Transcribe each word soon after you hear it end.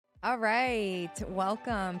All right.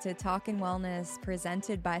 Welcome to Talkin Wellness,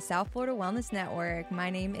 presented by South Florida Wellness Network.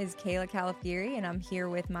 My name is Kayla Calafieri, and I'm here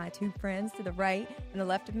with my two friends to the right and the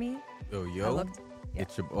left of me. Yo.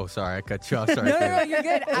 It's your. Sorry, I cut you off. Sorry, no, you're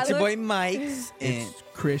good. It's your boy Mike's. It's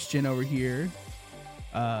Christian over here.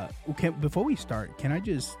 Before we start, can I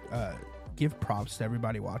just give props to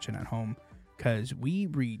everybody watching at home? Because we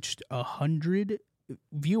reached 100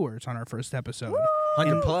 viewers on our first episode.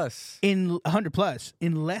 100 plus. In 100 plus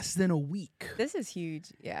in less than a week. This is huge.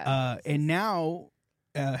 Yeah. And now,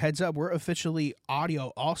 heads up, we're officially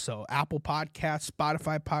audio also. Apple Podcasts,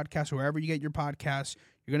 Spotify Podcasts, wherever you get your podcasts,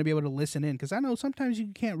 you're going to be able to listen in. Because I know sometimes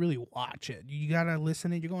you can't really watch it. You got to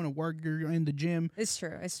listen in. You're going to work. You're in the gym. It's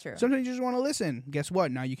true. Sometimes you just want to listen. Guess what?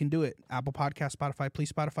 Now you can do it. Apple Podcasts, Spotify.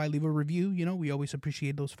 Please, Spotify, leave a review. You know, we always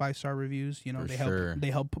appreciate those 5-star reviews. You know,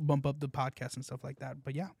 they help bump up the podcast and stuff like that.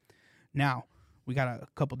 But yeah, now we got a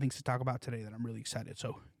couple things to talk about today that I'm really excited.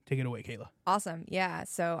 So take it away, Kayla. Awesome. Yeah.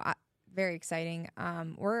 So very exciting.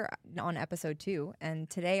 We're on episode 2, and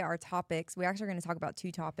today our topics, we actually are going to talk about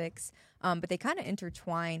 2 topics, but they kind of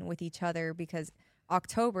intertwine with each other because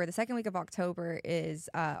October, the second week of October, is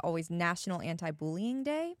always National Anti-Bullying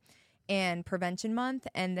Day and Prevention Month.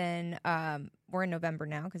 And then we're in November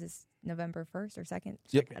now because it's November 1st or 2nd?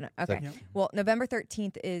 Yep. Okay. Yep. Well, November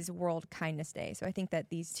 13th is World Kindness Day. So I think that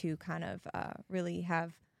these two kind of really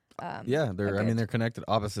have they're connected,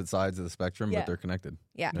 opposite sides of the spectrum, but they're connected.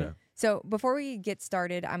 Yeah. So before we get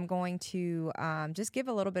started, I'm going to just give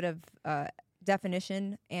a little bit of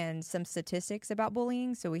definition and some statistics about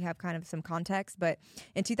bullying, so we have kind of some context. But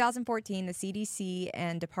in 2014, the CDC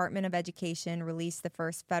and Department of Education released the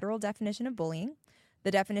first federal definition of bullying.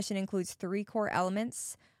 The definition includes 3 core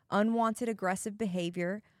elements: unwanted aggressive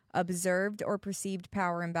behavior, observed or perceived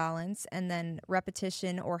power imbalance, and then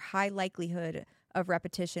repetition or high likelihood of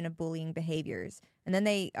repetition of bullying behaviors. And then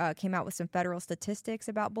they came out with some federal statistics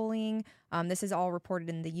about bullying. This is all reported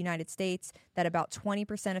in the United States, that about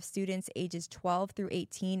 20% of students ages 12 through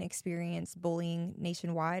 18 experience bullying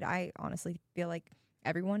nationwide. I honestly feel like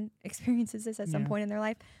everyone experiences this at some point in their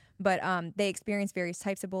life. But they experience various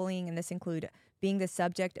types of bullying, and this include being the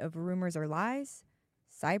subject of rumors or lies,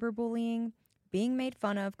 cyberbullying, being made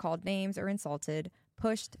fun of, called names, or insulted,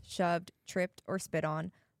 pushed, shoved, tripped, or spit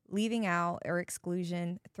on, leaving out or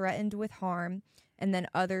exclusion, threatened with harm, and then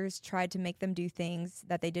others tried to make them do things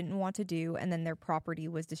that they didn't want to do, and then their property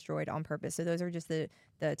was destroyed on purpose. So those are just the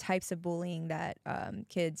types of bullying that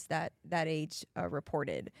kids that age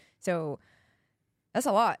reported. So that's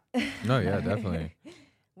a lot. No, yeah, definitely.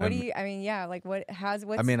 What's your as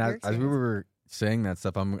we experience? were saying that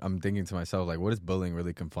stuff, I'm thinking to myself, like, what is bullying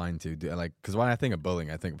really confined to? Because when I think of bullying,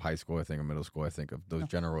 I think of high school, I think of middle school, I think of those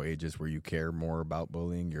general ages where you care more about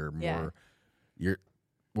bullying.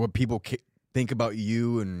 What people think about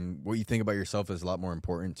you and what you think about yourself is a lot more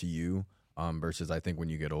important to you versus I think when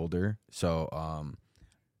you get older. So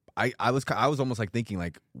I was almost like thinking,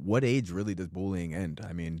 like, what age really does bullying end?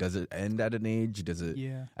 I mean, does it end at an age? Does it?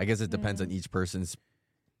 Yeah. I guess it depends on each person's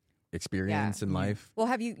experience in life. Well,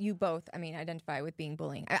 have you both, identify with being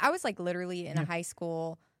bullying? I was like literally in a high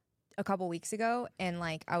school a couple weeks ago, and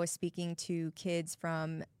like I was speaking to kids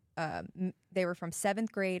from they were from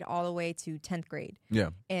 7th grade all the way to 10th grade.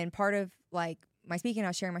 Yeah. And part of like my speaking, I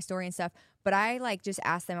was sharing my story and stuff, but I like just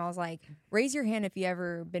asked them, I was like, raise your hand if you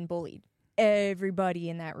ever been bullied. Everybody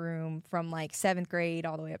in that room from like 7th grade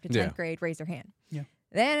all the way up to 10th grade raised their hand. Yeah.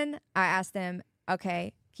 Then I asked them,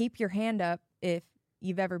 okay, keep your hand up if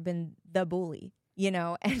you've ever been the bully, and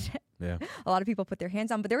a lot of people put their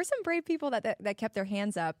hands on, but there were some brave people that kept their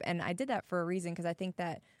hands up. And I did that for a reason, because I think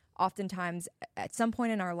that oftentimes at some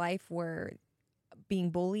point in our life we're being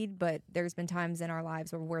bullied, but there's been times in our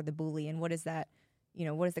lives where we're the bully. And what is that,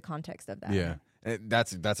 what is the context of that? Yeah,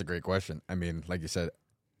 that's a great question. I mean, like you said,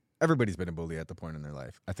 everybody's been a bully at the point in their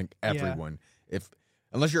life. I think everyone,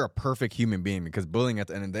 unless you're a perfect human being, because bullying at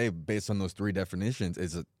the end of the day, based on those 3 definitions,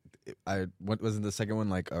 is what wasn't the second one,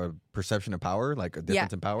 like a perception of power, like a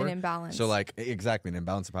difference in power, an imbalance. So like exactly an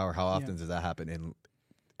imbalance of power. How often does that happen in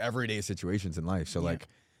everyday situations in life? So like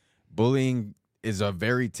bullying is a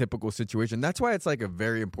very typical situation. That's why it's like a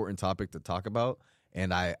very important topic to talk about.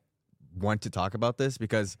 And I want to talk about this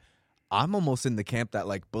because I'm almost in the camp that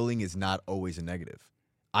like bullying is not always a negative.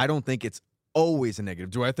 I don't think it's always a negative.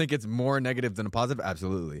 Do I think it's more negative than a positive?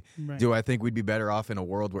 Absolutely. Right. Do I think we'd be better off in a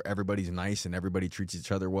world where everybody's nice and everybody treats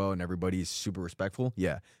each other well and everybody's super respectful?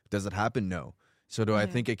 Yeah. Does it happen? No. So do I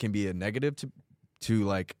think it can be a negative to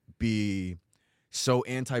like be so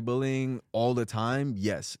anti-bullying all the time?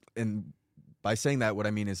 Yes. And by saying that, what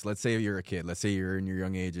I mean is, let's say you're a kid. Let's say you're in your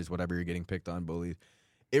young ages, whatever, you're getting picked on, bullied.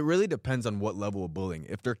 it really depends on what level of bullying.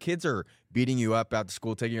 If their kids are beating you up after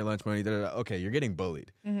school, taking your lunch money, okay, you're getting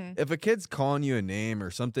bullied. Mm-hmm. If a kid's calling you a name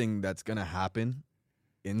or something that's going to happen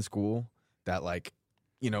in school that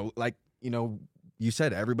you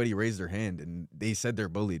said everybody raised their hand and they said they're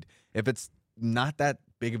bullied. If it's not that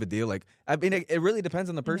big of a deal, like, I mean, it really depends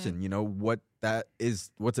on the person, Mm-hmm. you know,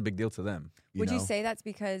 what's a big deal to them. Would you say that's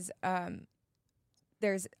because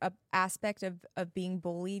there's an aspect of being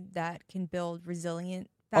bullied that can build resilient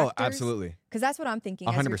factors? Oh, absolutely. Because that's what I'm thinking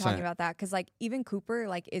as you're 100%. talking about that. Because, like, even Cooper,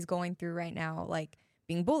 like, is going through right now, like,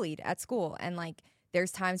 being bullied at school. And, like,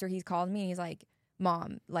 there's times where he's called me and he's like,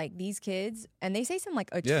 Mom, like, these kids, and they say some, like,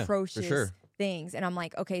 atrocious things. And I'm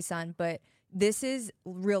like, okay, son, but this is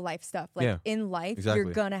real life stuff. Like, in life, you're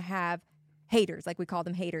going to have haters, like we call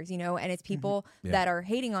them haters, you know, and it's people that are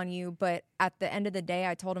hating on you. But at the end of the day,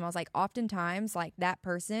 I told him, I was like, oftentimes, like, that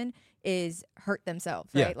person is hurt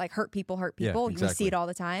themselves, right? Like, hurt people. Yeah, We see it all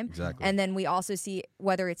the time. Exactly. And then we also see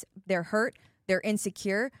whether it's they're hurt, they're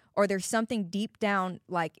insecure, or there's something deep down,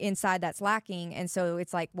 like, inside that's lacking. And so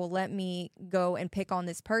it's like, well, let me go and pick on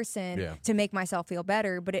this person to make myself feel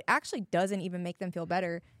better. But it actually doesn't even make them feel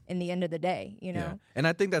better in the end of the day, you know? Yeah. And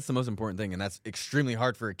I think that's the most important thing. And that's extremely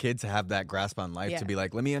hard for a kid to have that grasp on life, to be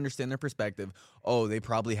like, let me understand their perspective. Oh, they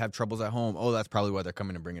probably have troubles at home. Oh, that's probably why they're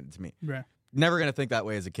coming and bringing it to me. Right. Never going to think that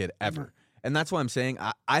way as a kid, ever. And that's why I'm saying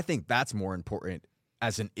I think that's more important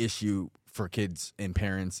as an issue for kids and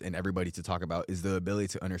parents and everybody to talk about, is the ability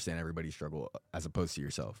to understand everybody's struggle as opposed to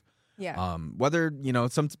yourself. Yeah. Whether, you know,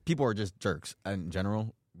 some people are just jerks in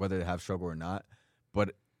general, whether they have struggle or not.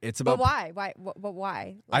 But it's about. But why?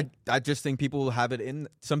 Why? Like, I just think people have it in.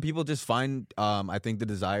 Some people just find, I think, the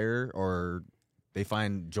desire, or they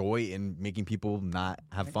find joy in making people not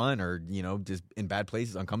have fun, or, you know, just in bad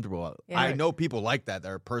places, uncomfortable. Yeah. I know people like that.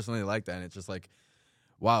 They're personally like that. And it's just like,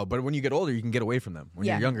 wow. But when you get older, you can get away from them. When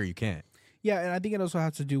you're younger, you can't. Yeah, and I think it also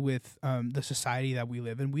has to do with the society that we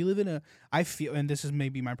live in. We live in I feel, and this is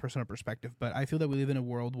maybe my personal perspective, but I feel that we live in a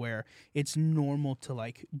world where it's normal to,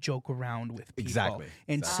 like, joke around with people. Exactly.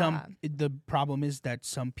 And the problem is that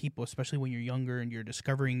some people, especially when you're younger and you're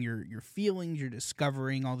discovering your feelings, you're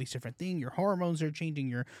discovering all these different things, your hormones are changing,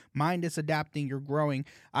 your mind is adapting, you're growing.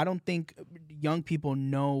 I don't think young people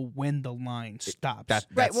know when the line stops.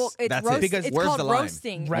 Right. Well, it's called the line?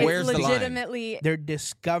 roasting. Right. Where's it's the line? legitimately. They're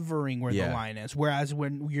discovering where the line is. Whereas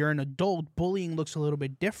when you're an adult, bullying looks a little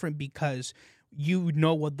bit different because you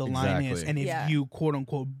know what the line is, and if you quote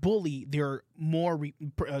unquote bully, there are more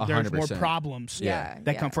there's more problems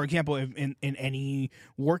that come. For example, if in any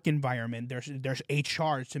work environment, there's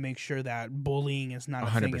HRs to make sure that bullying is not a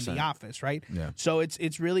 100%. Thing in the office, right? Yeah. So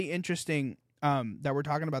it's really interesting that we're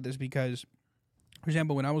talking about this because, for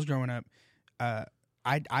example, when I was growing up,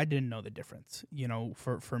 I didn't know the difference. You know,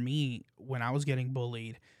 for me, when I was getting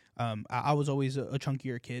bullied, I was always a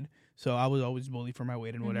chunkier kid, so I was always bullied for my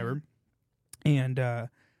weight and whatever. And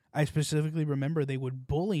I specifically remember they would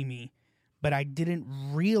bully me, but I didn't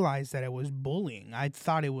realize that it was bullying. I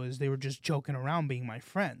thought they were just joking around being my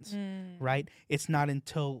friends, right? It's not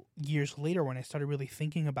until years later when I started really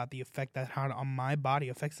thinking about the effect that had on my body,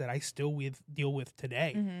 effects that I still deal with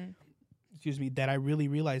today, excuse me, that I really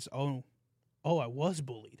realized, oh, I was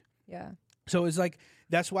bullied. Yeah. So it's like,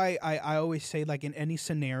 that's why I always say, like, in any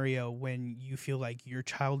scenario when you feel like your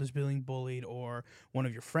child is being bullied, or one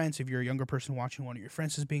of your friends, if you're a younger person watching, one of your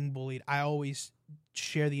friends is being bullied, I always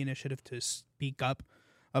share the initiative to speak up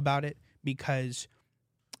about it, because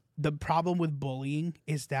the problem with bullying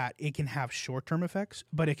is that it can have short-term effects,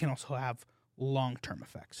 but it can also have long-term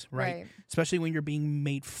effects, right? Especially when you're being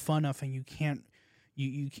made fun of and you can't,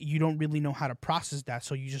 you don't really know how to process that,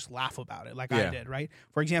 so you just laugh about it, like I did, right?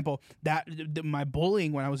 For example, my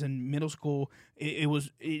bullying when I was in middle school,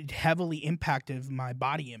 it heavily impacted my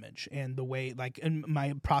body image and the way, like, in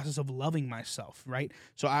my process of loving myself, right?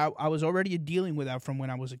 So I was already dealing with that from when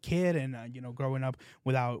I was a kid, and growing up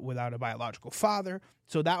without a biological father.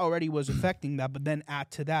 So that already was affecting that, but then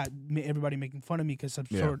add to that everybody making fun of me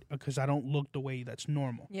because I don't look the way that's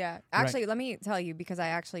normal. Yeah, actually, let me tell you, because I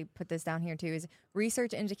actually put this down here too. Is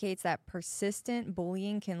research indicates that persistent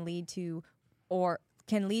bullying can lead to or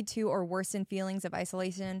worsen feelings of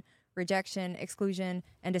isolation, rejection, exclusion,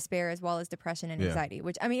 and despair, as well as depression and anxiety.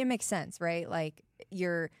 Which, I mean, it makes sense, right? Like,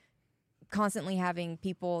 you're constantly having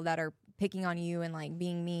people that are picking on you and, like,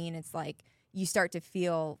 being mean. It's like, you start to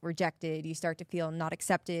feel rejected, you start to feel not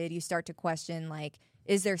accepted, you start to question, like,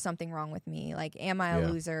 is there something wrong with me? Like, am I a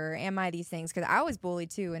loser? Am I these things? Because I was bullied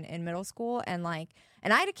too in middle school, and I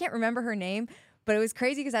can't remember her name, but it was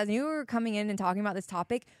crazy because as we were coming in and talking about this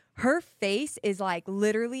topic, her face is, like,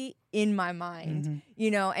 literally in my mind,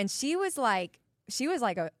 and she was like she was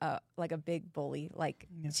like a big bully. Like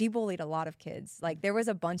she bullied a lot of kids. Like there was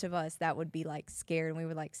a bunch of us that would be like scared, and we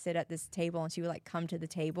would like sit at this table, and she would like come to the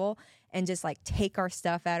table and just like take our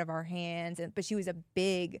stuff out of our hands. But she was a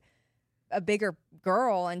bigger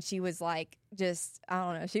girl, and she was like, just, I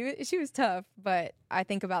don't know, she was tough. But I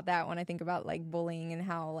think about that when I think about like bullying and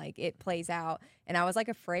how like it plays out. And I was like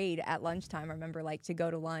afraid at lunchtime, I remember, like to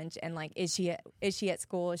go to lunch and like, is she at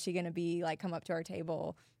school? Is she going to be like, come up to our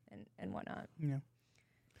table and whatnot? Yeah.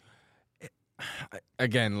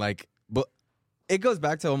 Again, like, but it goes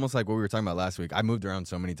back to almost like what we were talking about last week. I moved around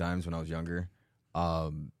so many times when I was younger.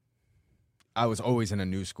 I was always in a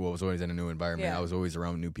new school. I was always in a new environment. Yeah. I was always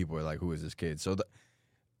around new people. Like, who is this kid? So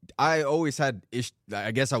I always had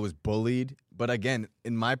I guess I was bullied. But again,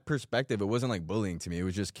 in my perspective, it wasn't like bullying to me. It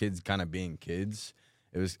was just kids kind of being kids.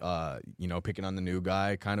 It was, picking on the new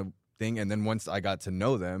guy kind of thing. And then once I got to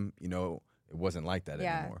know them, it wasn't like that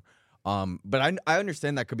anymore. But I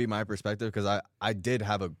understand that could be my perspective because I did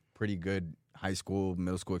have a pretty good high school,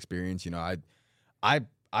 middle school experience.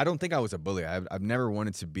 I don't think I was a bully. I've never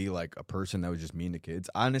wanted to be like a person that was just mean to kids.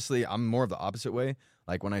 Honestly, I'm more of the opposite way.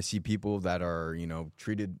 Like when I see people that are,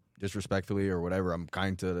 treated disrespectfully or whatever, I'm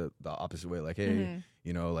kind to the opposite way. Like, hey,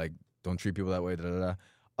 like don't treat people that way. Da, da, da.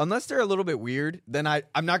 Unless they're a little bit weird, then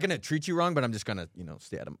I'm not gonna treat you wrong, but I'm just gonna,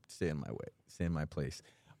 stay in my way, stay in my place.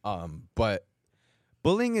 But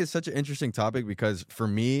bullying is such an interesting topic because for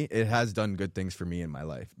me, it has done good things for me in my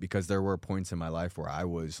life because there were points in my life where I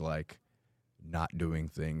was like, not doing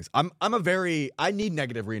things. I need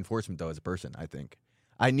negative reinforcement though as a person, I think.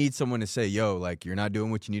 I need someone to say, yo, like you're not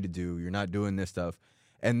doing what you need to do. You're not doing this stuff.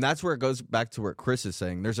 And that's where it goes back to what Chris is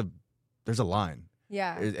saying. There's a line.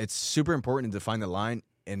 Yeah. It's super important to define the line,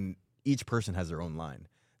 and each person has their own line.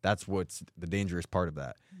 That's what's the dangerous part of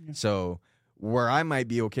that. Mm-hmm. So where I might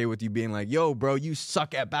be okay with you being like, yo, bro, you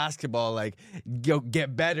suck at basketball. Like, yo,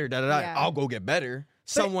 get better. Da, da, da. Yeah. I'll go get better.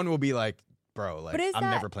 Someone will be like, bro, like I'm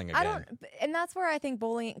never playing again. And that's where I think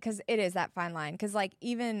bullying, because it is that fine line. Because like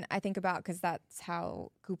even I think about, because that's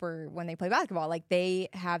how Cooper, when they play basketball, like they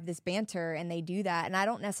have this banter and they do that, and I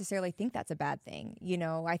don't necessarily think that's a bad thing.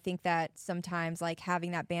 I think that sometimes like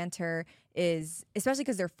having that banter is, especially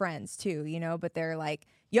because they're friends too. But they're like,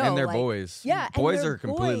 yo, and they're like, boys. Yeah, boys are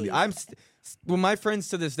completely. Well, my friends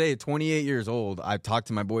to this day, 28 years old, I've talked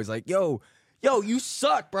to my boys like, yo, you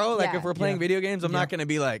suck, bro. Like if we're playing video games, I'm not gonna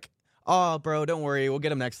be like, oh, bro, don't worry. We'll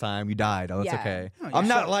get him next time. You died. Oh, it's okay. No, I'm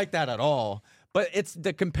not like that at all. But it's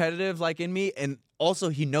the competitive, like, in me. And also,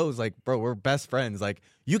 he knows, like, bro, we're best friends. Like,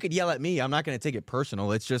 you could yell at me. I'm not going to take it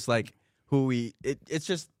personal. It's just, like, it's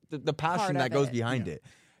just the passion that goes behind it.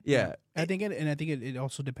 Yeah. I think it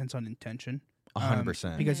also depends on intention.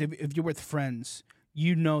 100%. Because if you're with friends,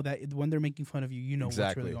 you know that when they're making fun of you, what's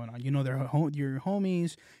really going on. They're your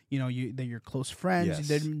homies. They're your close friends.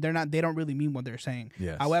 Yes. They don't really mean what they're saying.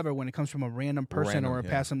 Yes. However, when it comes from a random person or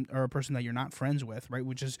a person that you're not friends with, right,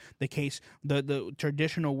 which is the case, the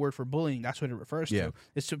traditional word for bullying, that's what it refers to.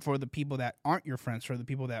 It's for the people that aren't your friends, for the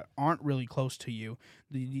people that aren't really close to you,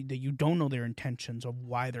 that you don't know their intentions of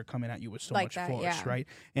why they're coming at you with so much force, right?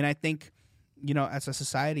 And I think, as a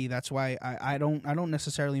society, that's why I don't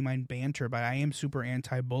necessarily mind banter, but I am super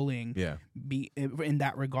anti-bullying. In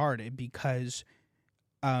that regard, because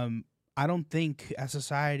I don't think as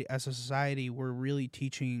a society we're really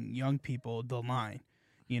teaching young people the line.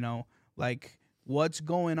 Like what's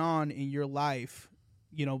going on in your life.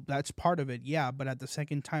 That's part of it, but at the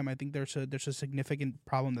second time, I think there's a significant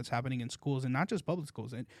problem that's happening in schools, and not just public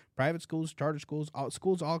schools, and private schools, charter schools,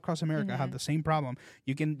 schools all across America have the same problem.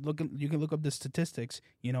 You can look up the statistics.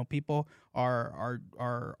 People are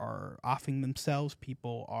offing themselves.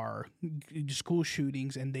 People are school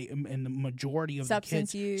shootings, and the majority of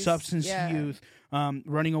substance the kids, youth,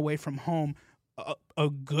 running away from home. A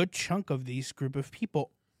good chunk of these group of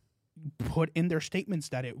people put in their statements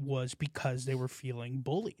that it was because they were feeling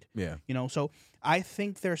bullied. So I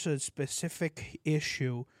think there's a specific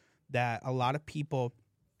issue that a lot of people,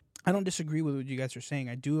 I don't disagree with what you guys are saying.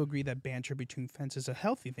 I do agree that banter between friends is a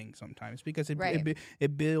healthy thing sometimes because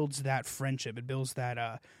it builds that friendship. It builds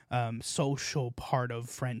that social part of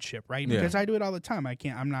friendship, right? Because I do it all the time.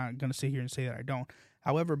 I'm not going to sit here and say that I don't.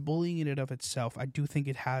 However, bullying in and of itself, I do think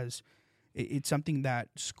it's something that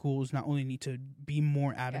schools not only need to be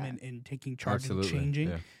more adamant in taking charge and changing,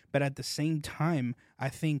 but at the same time, I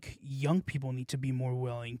think young people need to be more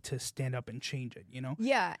willing to stand up and change it,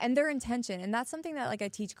 Yeah, and their intention. And that's something that, like, I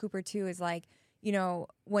teach Cooper, too, is, like,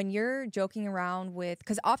 when you're joking around with,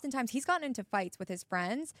 because oftentimes he's gotten into fights with his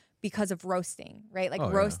friends because of roasting, right? Like,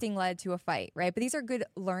 roasting led to a fight, right? But these are good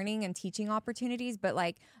learning and teaching opportunities. But,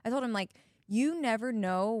 like, I told him, like, you never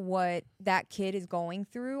know what that kid is going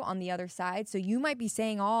through on the other side. So you might be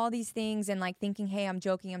saying all these things and like thinking, hey, I'm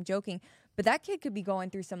joking. But that kid could be going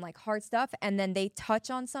through some like hard stuff, and then they touch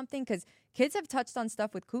on something, because kids have touched on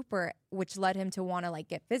stuff with Cooper, which led him to want to like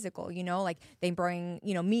get physical, you know, like they bring,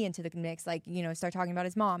 you know, me into the mix, like, you know, start talking about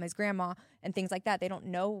his mom, his grandma, and things like that. They don't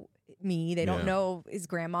know me, they don't know his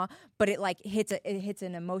grandma, but it like hits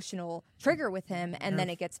an emotional trigger with him, and then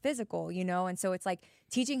it gets physical, you know. And so it's like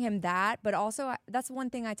teaching him that, but also that's one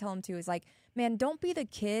thing I tell him too, is like, man, don't be the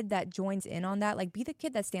kid that joins in on that. Like, be the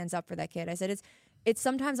kid that stands up for that kid. I said it's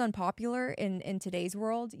sometimes unpopular in today's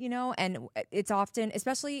world, you know, and it's often,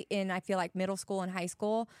 especially in, I feel like, middle school and high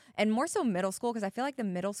school, and more so middle school, because I feel like the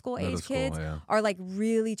middle school age kids are like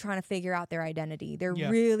really trying to figure out their identity. They're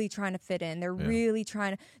really trying to fit in. They're really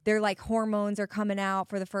trying to, their like hormones are coming out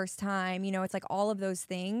for the first time, you know, it's like all of those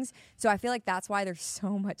things. So I feel like that's why there's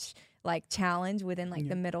so much like challenge within like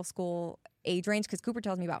the middle school age range, because Cooper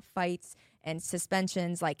tells me about fights and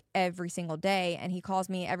suspensions like every single day, and he calls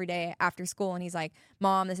me every day after school and he's like,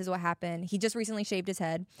 Mom, this is what happened. He just recently shaved his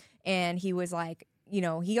head, and he was like, you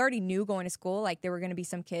know, he already knew going to school like there were going to be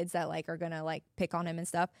some kids that like are going to like pick on him and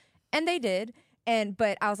stuff, and they did.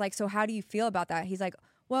 But I was like, so how do you feel about that? He's like,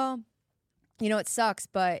 well, you know, it sucks,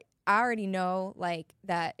 but I already know like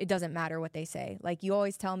that it doesn't matter what they say. Like, you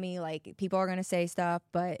always tell me like people are going to say stuff,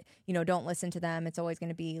 but you know, don't listen to them. It's always going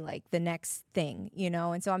to be like the next thing, you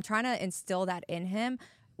know? And so I'm trying to instill that in him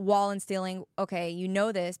while instilling, okay, you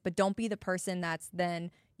know this, but don't be the person that's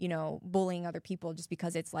then, you know, bullying other people just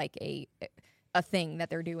because it's like a thing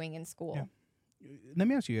that they're doing in school. Yeah. Let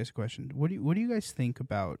me ask you guys a question. What do you guys think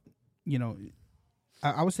about, you know,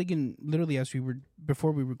 I was thinking literally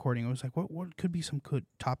before we were recording, I was like, what could be some good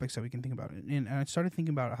topics that we can think about? And I started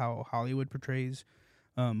thinking about how Hollywood portrays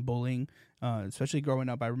bullying, especially growing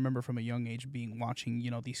up. I remember from a young age watching, you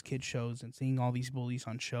know, these kid shows and seeing all these bullies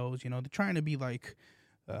on shows, you know, they're trying to be like,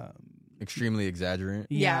 extremely exaggerate.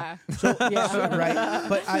 Yeah. So, right.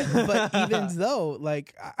 But even though,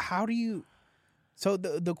 like, how do you, so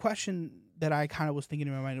the question that I kind of was thinking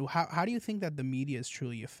in my mind, how do you think that the media is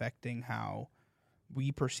truly affecting how we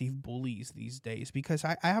perceive bullies these days? Because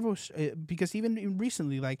I have because even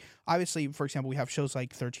recently, like, obviously, for example, we have shows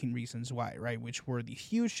like 13 Reasons Why, right, which were these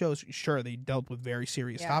huge shows. Sure, they dealt with very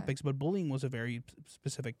serious topics, but bullying was a very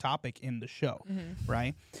specific topic in the show,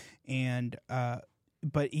 right? And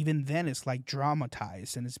but even then, it's like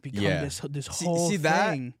dramatized, and it's become this whole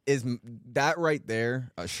thing. That right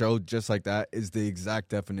there, a show just like that is the exact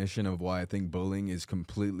definition of why I think bullying is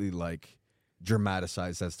completely like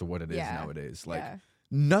dramatized as to what it is nowadays. Like,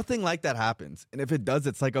 nothing like that happens, and if it does,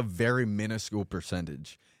 it's like a very minuscule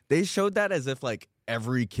percentage. They showed that as if like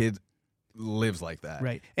every kid lives like that,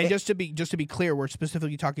 right? And just to be clear, we're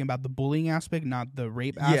specifically talking about the bullying aspect, not the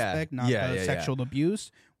rape aspect, not the sexual abuse.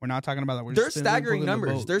 We're not talking about that. There's staggering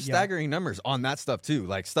numbers. There's staggering numbers on that stuff too.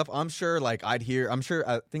 Like stuff I'm sure like I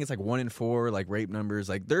think it's like 1 in 4 like rape numbers.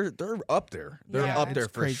 Like they're up there. They're up there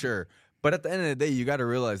for sure. But at the end of the day, you got to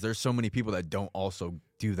realize there's so many people that don't also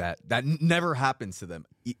do that. That never happens to them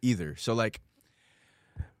either. So like,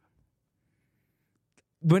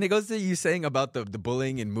 when it goes to you saying about the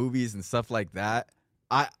bullying in movies and stuff like that,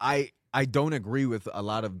 I don't agree with a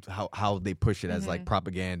lot of how they push it as like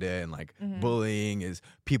propaganda and like bullying is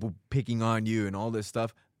people picking on you and all this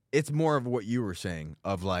stuff. It's more of what you were saying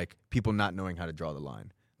of like people not knowing how to draw the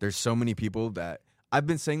line. There's so many people that I've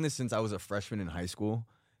been saying this since I was a freshman in high school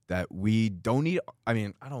that we don't need. I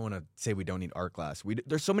mean, I don't want to say we don't need art class.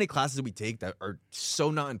 There's so many classes that we take that are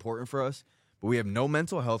so not important for us, but we have no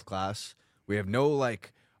mental health class. We have no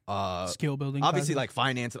like skill building, obviously classes. Like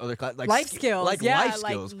finance and other classes, like life skills, life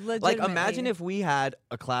skills. Like imagine if we had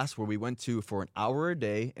a class where we went to for an hour a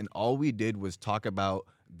day and all we did was talk about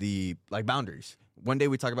the like boundaries. One day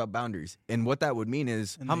we talk about boundaries, and what that would mean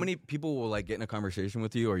is how many people will like get in a conversation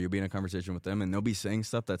with you, or you'll be in a conversation with them, and they'll be saying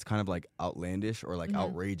stuff that's kind of like outlandish or like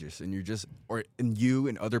outrageous, and you're just and you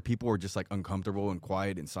and other people are just like uncomfortable and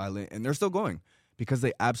quiet and silent, and they're still going because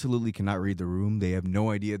they absolutely cannot read the room. They have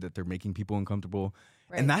no idea that they're making people uncomfortable.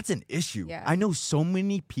 Right. And that's an issue. Yeah. I know so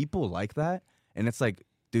many people like that. And it's like,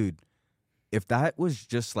 dude, if that was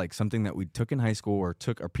just like something that we took in high school or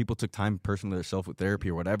people took time personally themselves with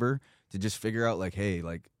therapy or whatever to just figure out like, hey,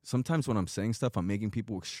 like sometimes when I'm saying stuff, I'm making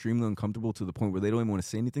people extremely uncomfortable to the point where they don't even want to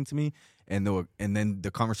say anything to me. And then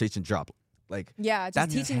the conversation drop. Like, just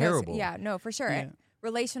that's teaching terrible. Those, no, for sure. Yeah.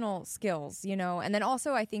 Relational skills, you know, and then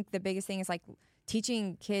also I think the biggest thing is like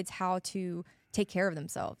teaching kids how to take care of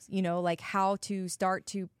themselves, you know, like how to start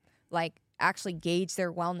to like actually gauge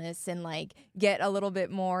their wellness and like get a little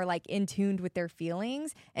bit more like in tuned with their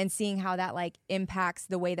feelings and seeing how that like impacts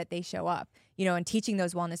the way that they show up, you know, and teaching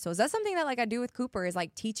those wellness tools. That's something that like I do with Cooper is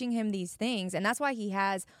like teaching him these things. And that's why he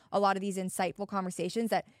has a lot of these insightful conversations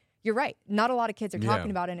that you're right. Not a lot of kids are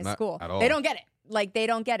talking about in his school. They don't get it. Like they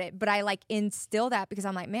don't get it. But I like instill that because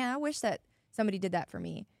I'm like, man, I wish that somebody did that for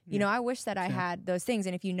me. You know, I wish that I had those things.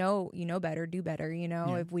 And if you know better, do better. You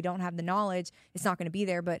know, if we don't have the knowledge, it's not going to be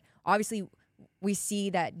there. But obviously, we see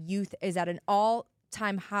that youth is at an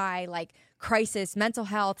all-time high, like crisis, mental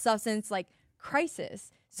health, substance, like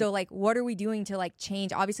crisis. So like, what are we doing to like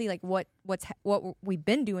change? Obviously, like what we've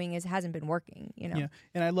been doing hasn't been working, you know? Yeah.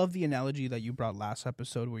 And I love the analogy that you brought last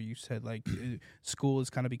episode where you said like school has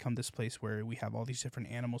kind of become this place where we have all these different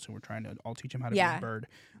animals and we're trying to all teach them how to be a bird.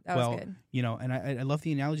 That was good. You know, and I love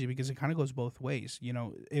the analogy because it kind of goes both ways. You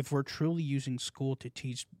know, if we're truly using school to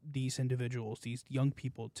teach these individuals, these young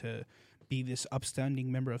people to be this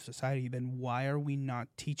upstanding member of society, then why are we not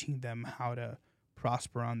teaching them how to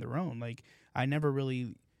prosper on their own? Like, I never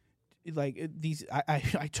really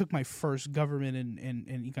I took my first government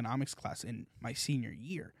and economics class in my senior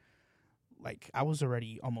year. Like, I was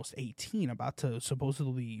already almost 18, about to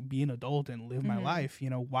supposedly be an adult and live my life. You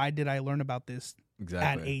know, why did I learn about this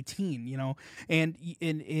at 18? You know, and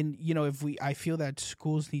you know, I feel that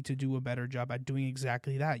schools need to do a better job at doing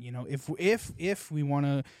exactly that. You know, if we want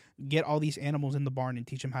to get all these animals in the barn and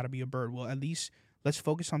teach them how to be a bird, well, at least let's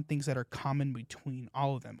focus on things that are common between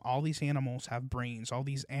all of them. All these animals have brains. All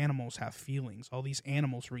these animals have feelings. All these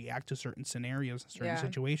animals react to certain scenarios and certain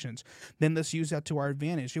situations. Then let's use that to our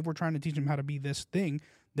advantage. If we're trying to teach them how to be this thing,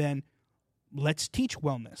 then let's teach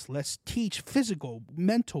wellness. Let's teach physical,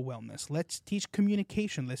 mental wellness. Let's teach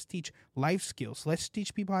communication. Let's teach life skills. Let's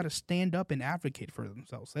teach people how to stand up and advocate for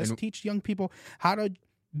themselves. Let's teach young people how to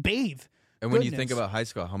bathe. And when you think about high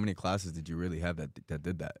school, how many classes did you really have that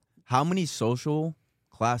did that? How many social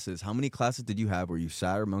classes, how many classes did you have where you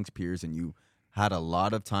sat amongst peers and you had a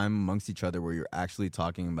lot of time amongst each other where you're actually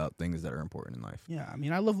talking about things that are important in life? Yeah, I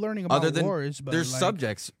mean, I love learning about wars, but there's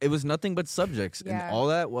subjects. It was nothing but subjects. And all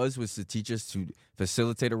that was to teach us to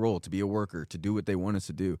facilitate a role, to be a worker, to do what they want us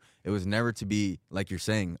to do. It was never to be, like you're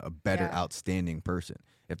saying, a better, outstanding person.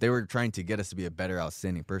 If they were trying to get us to be a better,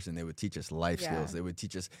 outstanding person, they would teach us life skills. They would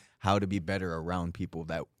teach us how to be better around people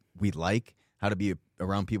that we like, how to be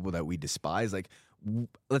around people that we despise. Like,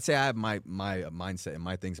 let's say I have my mindset and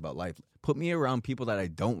my things about life. Put me around people that I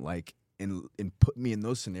don't like and put me in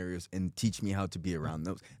those scenarios and teach me how to be around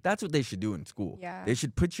those. That's what they should do in school. Yeah. They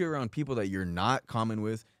should put you around people that you're not common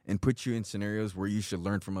with and put you in scenarios where you should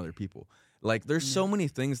learn from other people. Like, there's so many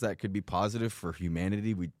things that could be positive for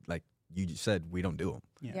humanity. We, like you just said, we don't do them.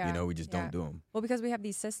 You know, we just don't do them. Well, because we have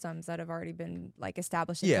these systems that have already been like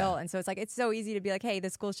established and built. And so it's like, it's so easy to be like, hey,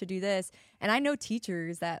 the school should do this. And I know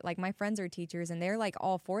teachers that like my friends are teachers and they're like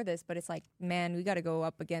all for this, but it's like, man, we got to go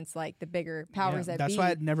up against like the bigger powers that that's be.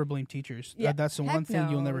 why I'd never blame teachers. That's the one thing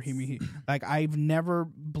you'll never hear me. Like, I've never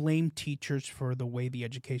blamed teachers for the way the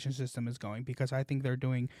education system is going because I think they're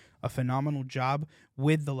doing a phenomenal job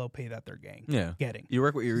with the low pay that they're getting. You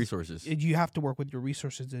work with your resources. You have to work with your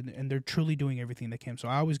resources and they're truly doing everything they can.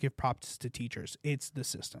 So I always give props to teachers. It's the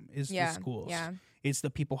system. It's the schools. It's the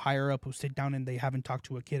people higher up who sit down and they haven't talked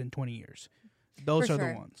to a kid in 20 years. Those are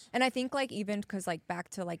the ones. And I think like even because like back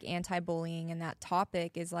to like anti-bullying and that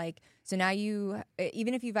topic is like, so now you,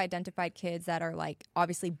 even if you've identified kids that are like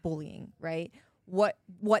obviously bullying, right? What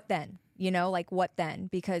then? You know, like what then?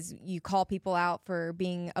 Because you call people out for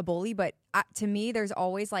being a bully, but to me, there's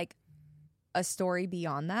always like a story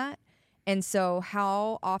beyond that. And so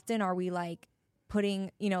how often are we like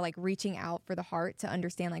putting, you know, like reaching out for the heart to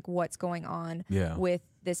understand like what's going on with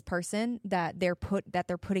this person that they're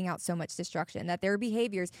putting out so much destruction, that their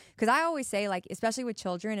behaviors, because I always say like, especially with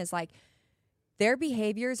children, is like their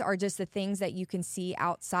behaviors are just the things that you can see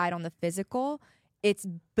outside on the physical. It's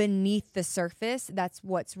beneath the surface. That's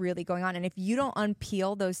what's really going on. And if you don't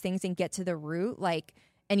unpeel those things and get to the root, like,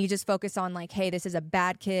 and you just focus on like, hey, this is a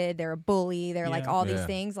bad kid, they're a bully, they're like all these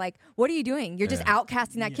things, like, what are you doing? You're just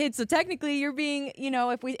outcasting that kid. So technically you're being, you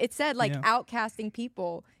know, if it said like outcasting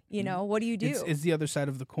people, you know, what do you do? It's the other side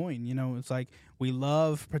of the coin. You know, it's like we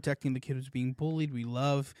love protecting the kid who's being bullied. We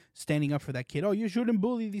love standing up for that kid. Oh, you shouldn't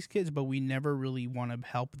bully these kids. But we never really want to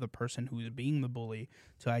help the person who is being the bully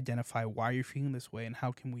to identify why you're feeling this way and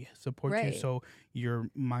how can we support you so your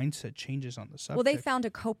mindset changes on the subject. Well, they found a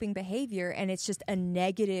coping behavior and it's just a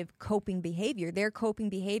negative coping behavior. Their coping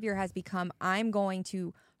behavior has become, I'm going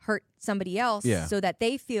to hurt somebody else so that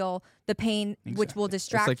they feel the pain, which will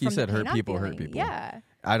distract from the pain. It's like you said, hurt people hurt people. Yeah.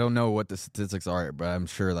 I don't know what the statistics are, but I'm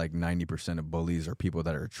sure like 90% of bullies are people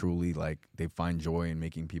that are truly like they find joy in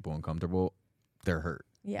making people uncomfortable. They're hurt.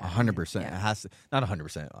 Yeah. 100%. Yeah. It has to, not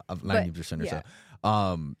 100%, 90% or yeah.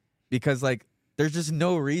 so. Because like there's just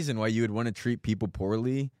no reason why you would want to treat people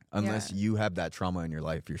poorly unless you have that trauma in your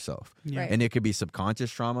life yourself. Yeah. Right. And it could be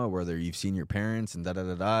subconscious trauma, whether you've seen your parents and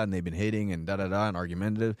da-da-da-da, and they've been hitting and da-da-da and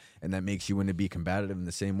argumentative, and that makes you want to be combative in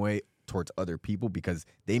the same way towards other people because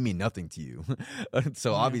they mean nothing to you.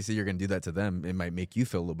 So obviously you're going to do that to them. It might make you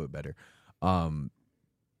feel a little bit better.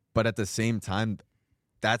 But at the same time,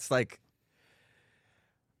 that's like,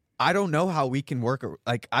 I don't know how we can work.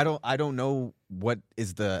 Like, I don't know what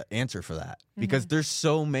is the answer for that because there's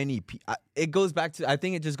so many. It goes back to, I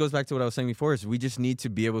think it just goes back to what I was saying before is we just need to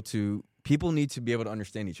be able to, people need to be able to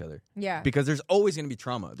understand each other. Yeah. Because there's always going to be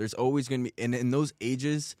trauma. There's always going to be, and in those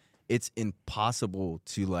ages, it's impossible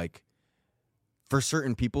to like, for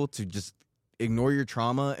certain people to just ignore your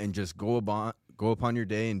trauma and just go upon your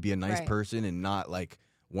day and be a nice person and not like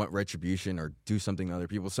want retribution or do something to other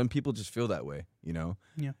people. Some people just feel that way, you know?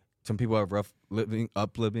 Yeah. Some people have rough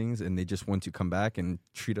upbringings and they just want to come back and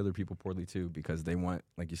treat other people poorly too because they want,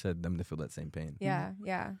 like you said, them to feel that same pain. Yeah,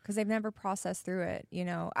 yeah, because they've never processed through it, you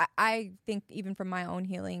know? I think even from my own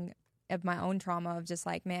healing of my own trauma of just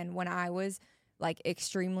like, man, when I was like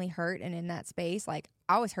extremely hurt and in that space, like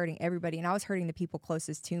I was hurting everybody and I was hurting the people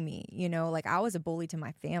closest to me, you know, like I was a bully to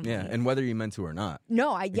my family. Yeah, and whether you meant to or not.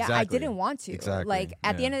 No, I Exactly. didn't want to. Exactly. Like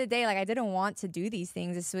at the end of the day, like I didn't want to do these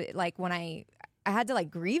things. It's like when I had to like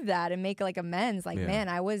grieve that and make like amends, like man,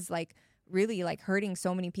 I was like really like hurting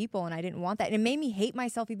so many people and I didn't want that. And it made me hate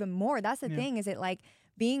myself even more. That's the thing, is it like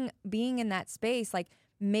being in that space like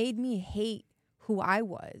made me hate who I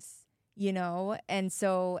was. You know, and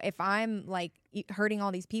so if I'm like hurting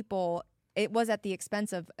all these people, it was at the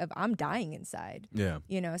expense of I'm dying inside. Yeah.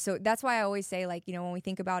 You know, so that's why I always say, like, you know, when we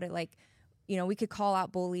think about it, like, you know, we could call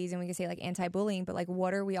out bullies and we could say like anti-bullying, but like,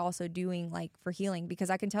 what are we also doing like for healing?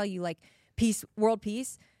 Because I can tell you, like, world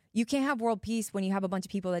peace, you can't have world peace when you have a bunch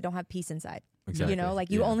of people that don't have peace inside. Exactly. You know,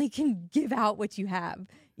 like you only can give out what you have,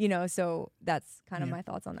 you know, so that's kind of my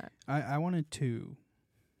thoughts on that. I wanted to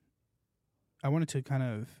kind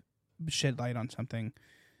of shed light on something.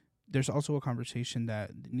 There's also a conversation that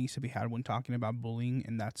needs to be had when talking about bullying,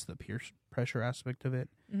 and that's the peer pressure aspect of it.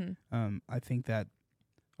 I think that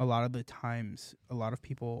a lot of the times, a lot of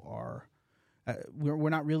people are we're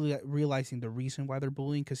not really realizing the reason why they're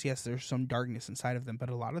bullying, because yes, there's some darkness inside of them, but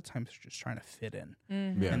a lot of times they're just trying to fit in.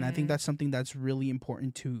 And I think that's something that's really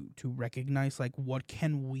important to recognize. Like, what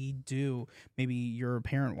can we do? Maybe you're a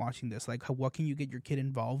parent watching this, like, what can you get your kid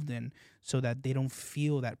involved in so that they don't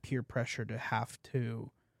feel that peer pressure to have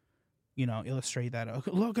to, you know, illustrate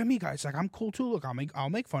that, look at me, guys, like I'm cool too, look, I'll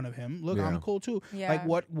make fun of him, look, I'm cool too. Like,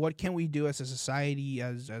 what can we do as a society,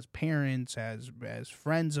 as parents, as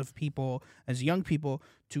friends of people, as young people,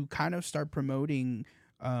 to kind of start promoting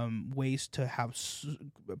ways to have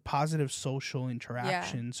positive social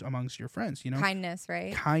interactions amongst your friends, you know, kindness,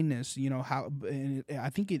 right? Kindness, you know, how, and I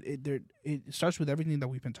think it starts with everything that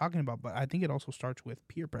we've been talking about, but I think it also starts with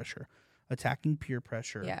peer pressure. Attacking peer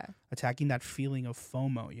pressure, attacking that feeling of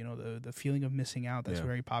FOMO, you know, the feeling of missing out that's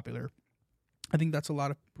very popular. I think that's a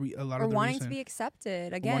lot of the wanting reason. to be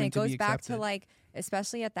accepted. Again, it goes back to like,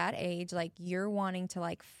 especially at that age, like you're wanting to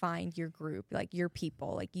like find your group, like your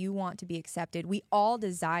people, like you want to be accepted. We all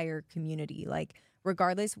desire community, like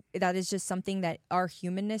regardless, that is just something that our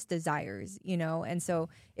humanness desires, you know? And so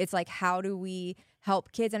it's like, how do we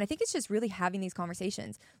help kids? And I think it's just really having these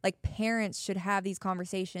conversations. Like parents should have these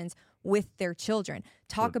conversations with their children.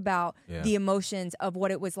 Talk about the emotions of what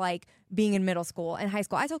it was like being in middle school and high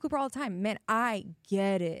school. I tell Cooper all the time, man, I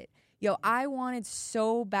get it. Yo, I wanted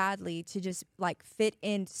so badly to just like fit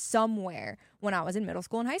in somewhere when I was in middle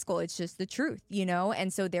school and high school. It's just the truth, you know?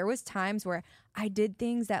 And so there was times where I did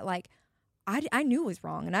things that like I knew was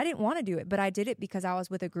wrong and I didn't want to do it, but I did it because I was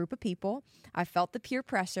with a group of people. I felt the peer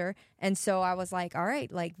pressure. And so I was like, all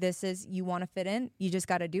right, like this is, you want to fit in, you just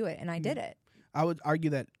got to do it. And I did it. I would argue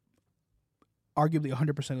that arguably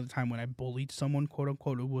 100% of the time when I bullied someone, quote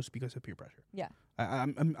unquote, it was because of peer pressure. Yeah.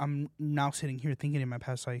 I'm now sitting here thinking in my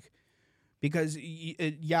past, like, because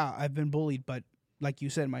I've been bullied, but like you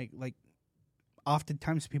said, Mike, like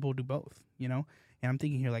oftentimes people do both, you know? And I'm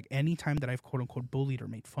thinking here, like, any time that I've quote-unquote bullied or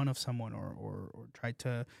made fun of someone or tried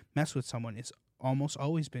to mess with someone, it's almost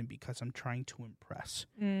always been because I'm trying to impress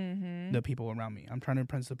the people around me. I'm trying to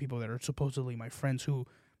impress the people that are supposedly my friends who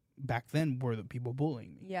back then were the people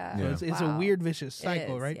bullying me. So it's a weird, vicious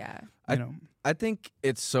cycle, right? Yeah. I think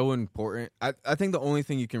it's so important. I think the only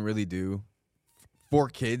thing you can really do for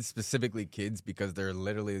kids, specifically kids, because they're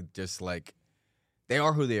literally just like, they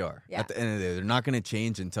are who they are. Yeah. At the end of the day, they're not going to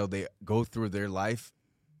change until they go through their life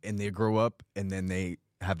and they grow up and then they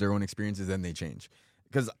have their own experiences, then they change.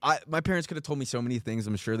 Because my parents could have told me so many things.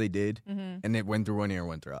 I'm sure they did, and it went through one ear,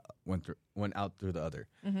 went out through the other.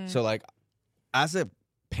 So like, as a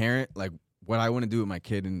parent, like what I want to do with my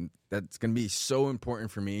kid, and that's gonna be so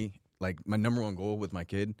important for me. Like my number one goal with my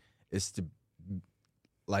kid is to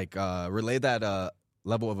like relay that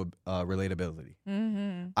level of relatability.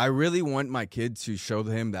 I really want my kid to show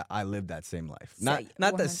him that I lived that same life,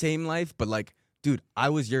 not the same life, but like, dude, I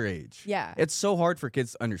was your age. Yeah, it's so hard for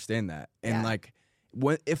kids to understand that, and like.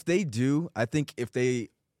 If they do, I think if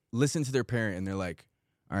they listen to their parent and they're like,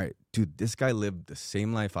 all right, dude, this guy lived the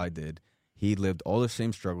same life I did. He lived all the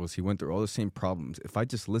same struggles. He went through all the same problems. If I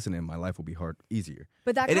just listen to him, my life will be easier.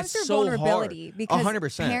 But that comes through vulnerability because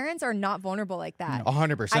 100%. Parents are not vulnerable like that.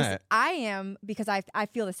 100%. I am because I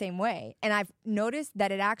feel the same way. And I've noticed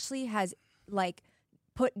that it actually has like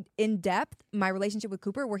put in depth my relationship with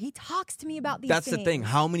Cooper where he talks to me about these things. That's the thing.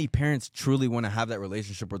 How many parents truly want to have that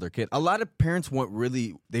relationship with their kid? A lot of parents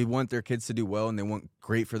they want their kids to do well and they want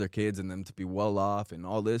great for their kids and them to be well off and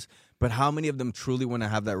all this. But how many of them truly want to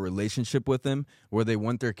have that relationship with them where they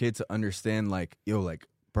want their kid to understand like, yo, like,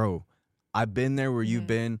 bro, I've been there where you've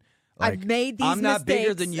been. Like, I've made these I'm not mistakes.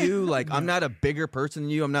 bigger than you. Like, I'm not a bigger person than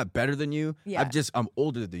you. I'm not better than you. Yeah. I'm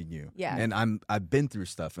older than you. Yeah. And I've been through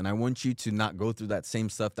stuff. And I want you to not go through that same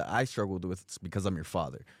stuff that I struggled with because I'm your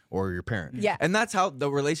father or your parent. Yeah. And that's how the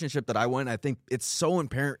relationship that I want. I think it's so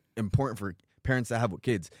important for parents to have with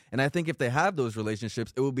kids. And I think if they have those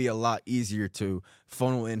relationships, it will be a lot easier to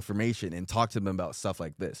funnel information and talk to them about stuff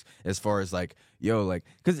like this. As far as like, yo, like,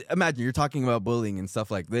 because imagine you're talking about bullying and stuff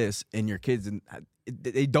like this and your kids and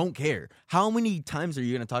they don't care. How many times are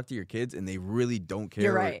you going to talk to your kids and they really don't care?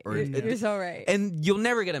 You're right. You're so right. And you'll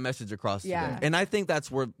never get a message across to Yeah. them. And I think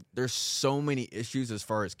that's where there's so many issues as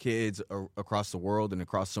far as kids across the world and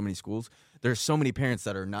across so many schools. There's so many parents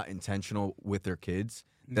that are not intentional with their kids,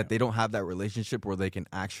 that they don't have that relationship where they can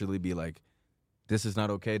actually be like, this is not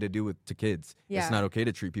okay to do to kids. Yeah. It's not okay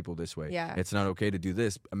to treat people this way. Yeah. It's not okay to do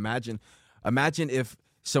this. Imagine if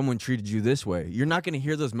someone treated you this way. You're not going to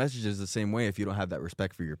hear those messages the same way if you don't have that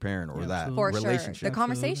respect for your parent or that For relationship. sure. The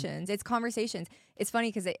conversations. It's conversations. It's funny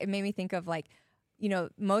because it made me think of like, you know,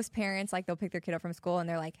 most parents, like they'll pick their kid up from school and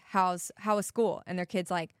they're like, how was school? And their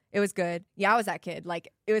kid's like, it was good. Yeah, I was that kid.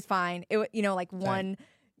 Like, it was fine. It, you know, like one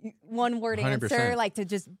word 100%. answer, like to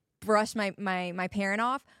just brush my parent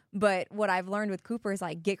off. But what I've learned with Cooper is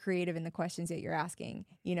like, get creative in the questions that you're asking,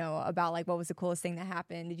 you know, about like, what was the coolest thing that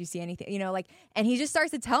happened? Did you see anything? You know, like, and he just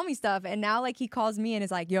starts to tell me stuff. And now like he calls me and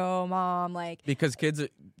is like, yo, mom, like. Because kids,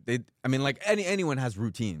 like anyone has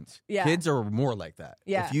routines. Yeah. Kids are more like that.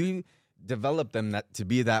 Yeah. If you develop them to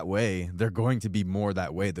be that way, they're going to be more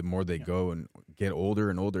that way the more they go and get older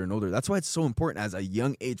and older and older. That's why it's so important as a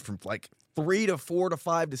young age from like 3 to 4 to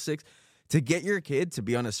 5 to 6 to get your kid to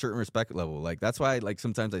be on a certain respect level. Like that's why like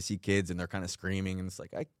sometimes I see kids and they're kind of screaming and it's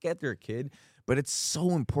like, I get they're a kid, but it's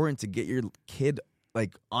so important to get your kid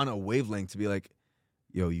like on a wavelength to be like,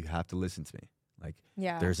 yo, you have to listen to me. Like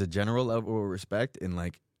there's a general level of respect and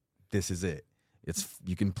like this is it.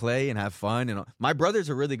 You can play and have fun. And my brother's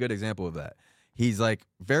a really good example of that. He's like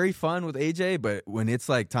very fun with AJ, but when it's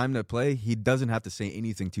like time to play, he doesn't have to say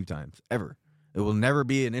anything 2 times ever. It will never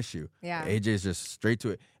be an issue. Yeah. AJ's just straight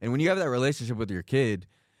to it. And when you have that relationship with your kid,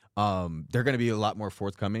 they're going to be a lot more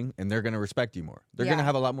forthcoming and they're going to respect you more. They're going to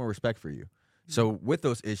have a lot more respect for you. So with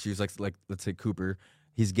those issues, like let's say Cooper,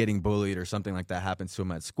 he's getting bullied or something like that happens to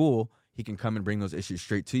him at school, he can come and bring those issues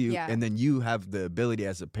straight to you. Yeah. And then you have the ability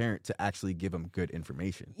as a parent to actually give him good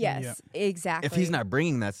information. Yes, exactly. If he's not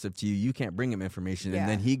bringing that stuff to you, you can't bring him information. And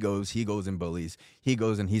then he goes and bullies. He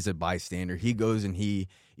goes and he's a bystander. He goes and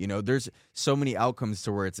there's so many outcomes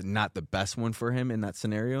to where it's not the best one for him in that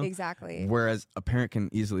scenario. Exactly. Whereas a parent can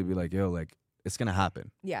easily be like, yo, like, it's going to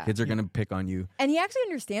happen. Yeah. Kids are going to pick on you. And he actually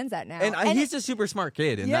understands that now. And he's a super smart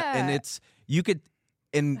kid.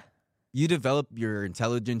 And you develop your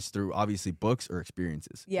intelligence through obviously books or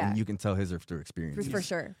experiences. Yeah. And you can tell his are through experiences.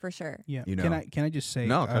 For sure. Yeah. You know? Can I just say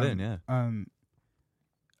No, cut in, yeah.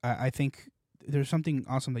 I think there's something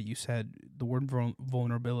awesome that you said, the word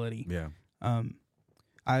vulnerability. Yeah.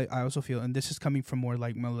 I also feel, and this is coming from more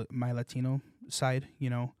like my Latino side, you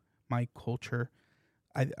know, my culture.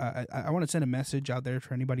 I want to send a message out there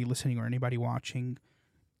for anybody listening or anybody watching.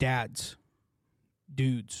 Dads,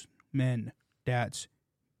 dudes, men, dads,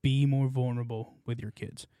 be more vulnerable with your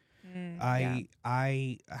kids. I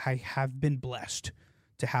have been blessed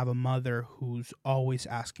to have a mother who's always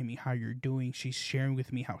asking me how you're doing. She's sharing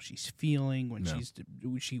with me how she's feeling when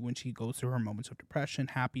she goes through her moments of depression,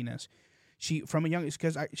 happiness. from a young,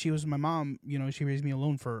 because she was my mom, you know, she raised me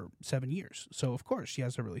alone for 7 years. So, of course, she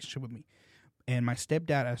has a relationship with me. And my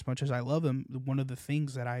stepdad, as much as I love him, one of the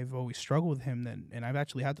things that I've always struggled with him, and I've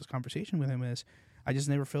actually had this conversation with him, is I just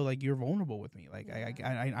never feel like you're vulnerable with me. Like,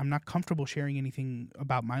 I'm not comfortable sharing anything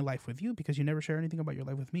about my life with you because you never share anything about your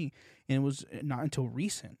life with me. And it was not until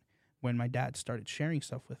recent when my dad started sharing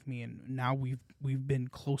stuff with me, and now we've been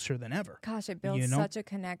closer than ever. Gosh, it builds such a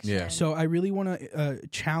connection. Yeah. So I really want to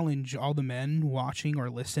challenge all the men watching or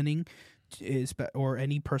listening, or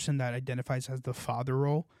any person that identifies as the father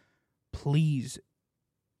role. Please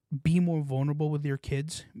be more vulnerable with your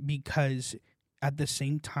kids, because at the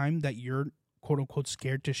same time that you're quote unquote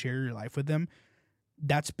scared to share your life with them,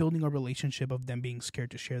 that's building a relationship of them being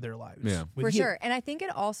scared to share their lives. Yeah, with for you. sure. And I think it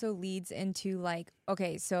also leads into like,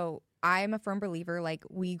 okay, so I am a firm believer, like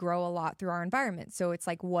we grow a lot through our environment. So it's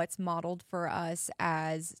like what's modeled for us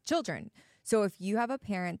as children. So if you have a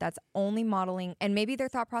parent that's only modeling, and maybe their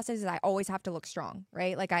thought process is I always have to look strong,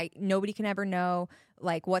 right? Like nobody can ever know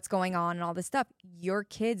like what's going on and all this stuff. Your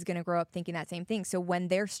kid's going to grow up thinking that same thing. So when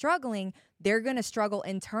they're struggling, they're going to struggle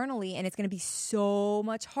internally, and it's going to be so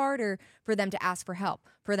much harder for them to ask for help,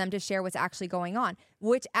 for them to share what's actually going on,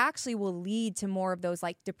 which actually will lead to more of those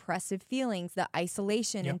like depressive feelings, the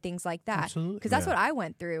isolation and things like that. Absolutely. Because that's what I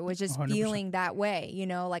went through, was just 100%. feeling that way, you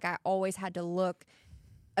know, like I always had to look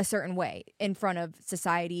a certain way in front of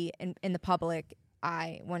society and in the public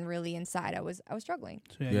eye, when really inside I was struggling.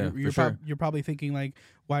 So you're probably thinking like,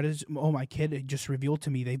 why does my kid just revealed to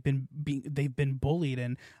me they've been bullied,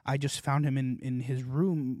 and I just found him in his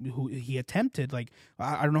room who he attempted, like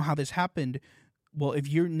I don't know how this happened. Well, if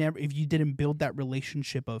you didn't build that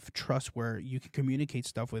relationship of trust where you can communicate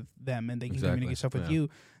stuff with them and they can communicate stuff with you,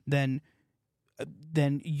 then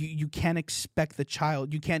you can't expect the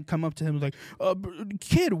child. You can't come up to him like,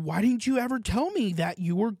 kid, why didn't you ever tell me that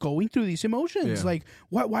you were going through these emotions? Yeah. Like,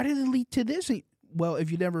 why did it lead to this? Well,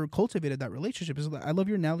 if you never cultivated that relationship, I love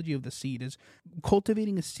your analogy of the seed. Is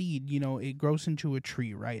cultivating a seed, you know, it grows into a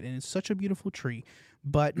tree, right? And it's such a beautiful tree,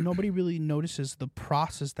 but nobody really notices the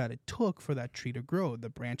process that it took for that tree to grow. The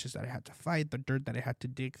branches that it had to fight, the dirt that it had to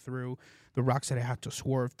dig through, the rocks that it had to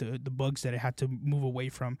swerve, the bugs that it had to move away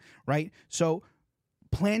from, right? So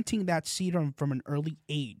planting that seed from an early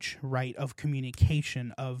age, right, of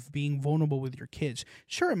communication, of being vulnerable with your kids.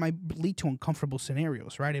 Sure, it might lead to uncomfortable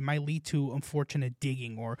scenarios, right? It might lead to unfortunate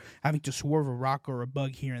digging or having to swerve a rock or a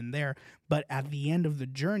bug here and there. But at the end of the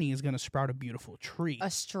journey is going to sprout a beautiful tree.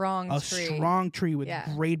 A strong tree with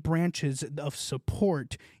great branches of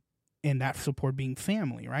support, and that support being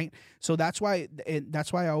family, right? So that's why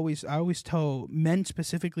I always tell men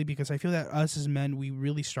specifically, because I feel that us as men, we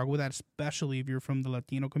really struggle with that, especially if you're from the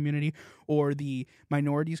Latino community or the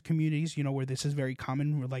minorities communities, you know, where this is very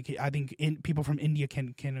common. Where, like, I think people from India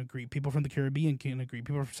can agree, people from the Caribbean can agree,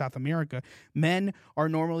 people from South America. Men are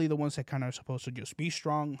normally the ones that kind of are supposed to just be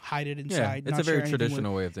strong, hide it inside. Yeah, it's a very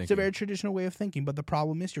traditional way of thinking. It's a very traditional way of thinking, but the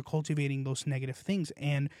problem is you're cultivating those negative things,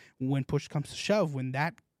 and when push comes to shove, when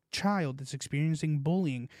that child that's experiencing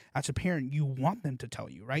bullying, as a parent, you want them to tell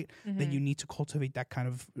you, right? Mm-hmm. Then you need to cultivate that kind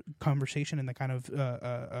of conversation and that kind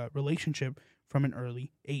of relationship from an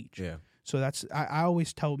early age. Yeah. So that's I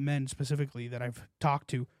always tell men specifically that I've talked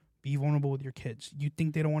to, be vulnerable with your kids. You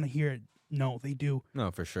think they don't want to hear it? No, they do. No,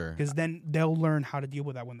 for sure. Because then they'll learn how to deal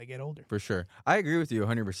with that when they get older. For sure. I agree with you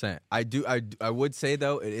 100%. I would say,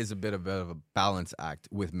 though, it is a bit of a balance act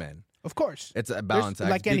with men. Of course. It's a balance act.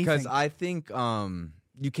 Like because anything. I think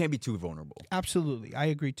you can't be too vulnerable. Absolutely. I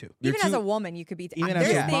agree, too. Even as a woman, you could be. Even as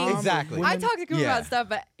a mom, exactly. I talk to Cooper about stuff,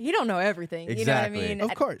 but he don't know everything. Exactly. You know what I mean?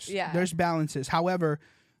 Of course. Yeah. There's balances. However,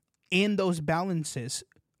 in those balances,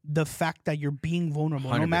 the fact that you're being vulnerable,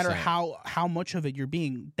 100%. no matter how much of it you're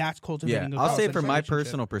being, that's cultivating. I'll say from my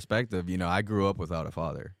personal perspective, you know, I grew up without a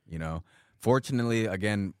father. You know, fortunately,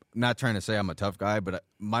 again, not trying to say I'm a tough guy, but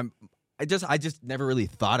I just never really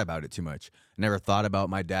thought about it too much. Never thought about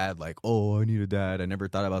my dad like, oh, I need a dad. I never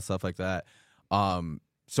thought about stuff like that.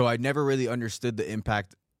 So I never really understood the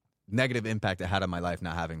negative impact it had on my life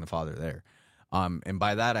not having the father there. And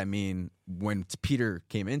by that I mean when Peter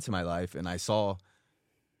came into my life, and I saw.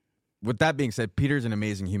 With that being said, Peter's an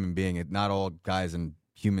amazing human being. Not all guys and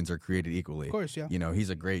humans are created equally. Of course, yeah. You know, he's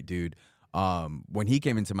a great dude. When he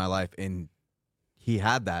came into my life and he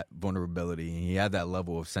had that vulnerability and he had that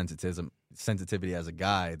level of sensitivity as a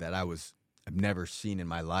guy that I've never seen in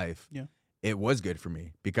my life. Yeah. It was good for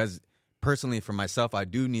me because personally for myself, I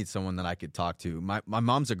do need someone that I could talk to. My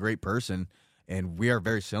mom's a great person and we are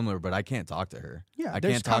very similar, but I can't talk to her. Yeah, I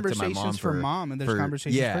there's can't talk to my conversations mom for mom and there's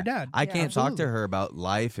conversations for dad. I can't absolutely. talk to her about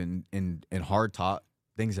life and hard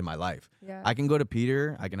things in my life. Yeah. I can go to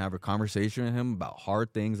Peter. I can have a conversation with him about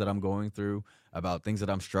hard things that I'm going through, about things that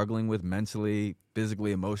I'm struggling with mentally,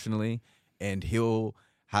 physically, emotionally, and he'll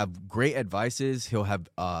have great advices. He'll have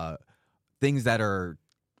things that are,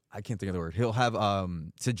 I can't think of the word. He'll have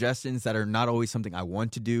suggestions that are not always something I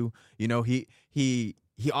want to do. You know, he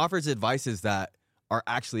offers advices that are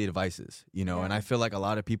actually advices, you know, and I feel like a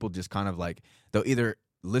lot of people just kind of like, they'll either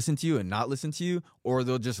listen to you and not listen to you, or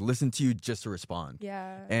they'll just listen to you just to respond.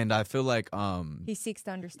 Yeah. And I feel like he seeks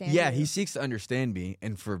to understand. Yeah, you. he seeks to understand me.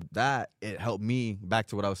 And for that, it helped me, back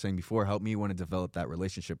to what I was saying before, helped me want to develop that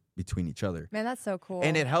relationship between each other. Man, that's so cool.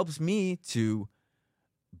 And it helps me to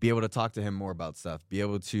be able to talk to him more about stuff, be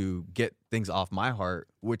able to get things off my heart,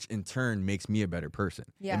 which in turn makes me a better person.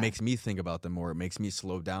 Yeah. It makes me think about them more. It makes me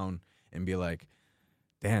slow down and be like,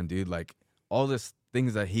 damn, dude, like all this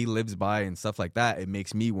things that he lives by and stuff like that, it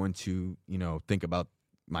makes me want to, you know, think about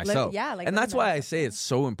myself. And that's why I say it's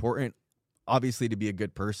so important, obviously, to be a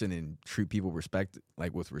good person and treat people with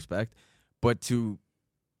respect, but to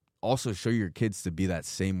also show your kids to be that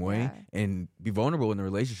same way and be vulnerable in the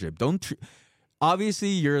relationship. Obviously,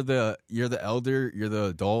 you're the elder, you're the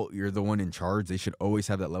adult, you're the one in charge. They should always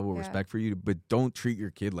have that level of respect for you, but don't treat your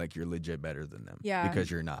kid like you're legit better than them. Yeah. Because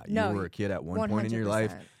you're not. No, you were a kid at one 100%. point in your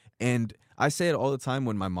life. And I say it all the time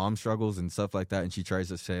when my mom struggles and stuff like that, and she tries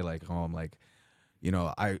to say, like, oh, I'm like, you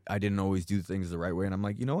know, I didn't always do things the right way. And I'm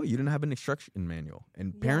like, you know what? You didn't have an instruction manual.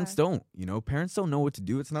 And parents don't. You know, parents don't know what to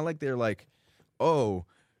do. It's not like they're like, oh,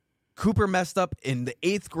 Cooper messed up in the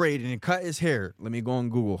 8th grade and he cut his hair. Let me go on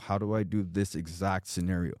Google. How do I do this exact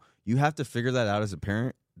scenario? You have to figure that out as a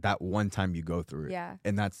parent that one time you go through it. Yeah.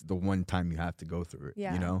 And that's the one time you have to go through it,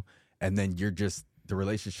 Yeah. you know? And then the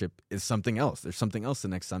relationship is something else. There's something else the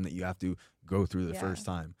next time that you have to go through the first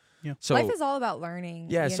time. Yeah. So life is all about learning.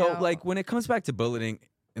 Yeah. You So know? like when it comes back to bullying,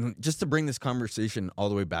 and just to bring this conversation all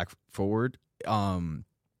the way back forward,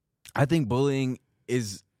 I think bullying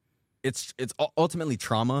it's ultimately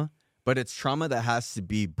trauma. But it's trauma that has to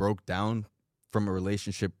be broke down from a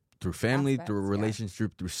relationship through family, through a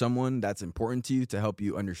relationship, through someone that's important to you to help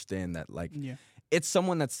you understand that, like, it's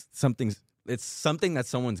something that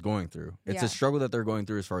someone's going through. It's a struggle that they're going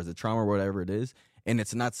through as far as the trauma or whatever it is, and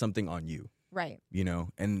it's not something on you. Right. You know,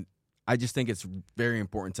 and I just think it's very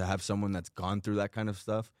important to have someone that's gone through that kind of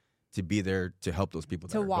stuff to be there to help those people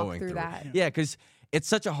that are going through that. Yeah, because it's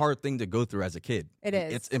such a hard thing to go through as a kid. It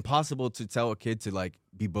is. It's impossible to tell a kid to like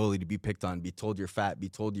be bullied, to be picked on, be told you're fat, be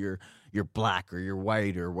told you're black or you're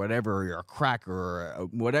white or whatever, or you're a cracker or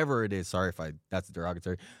whatever it is. Sorry if that's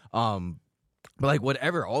derogatory. But like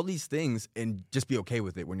whatever, all these things, and just be okay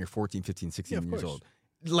with it when you're 14, 15, 16 years old.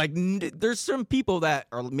 Like there's some people that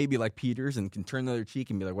are maybe like Peters and can turn the other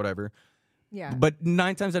cheek and be like, whatever. Yeah. But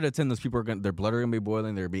 9 times out of 10, those people their blood are gonna be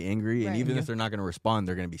boiling. They're gonna be angry, and even if they're not gonna respond,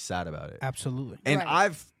 they're gonna be sad about it. Absolutely. And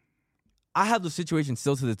I have those situations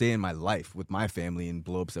still to this day in my life with my family and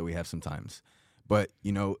blow-ups that we have sometimes. But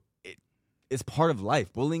you know, it's part of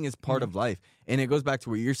life. Bullying is part of life, and it goes back to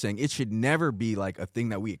what you're saying. It should never be like a thing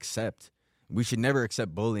that we accept. We should never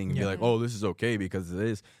accept bullying and be like, oh, this is okay because it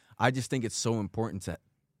is. I just think it's so important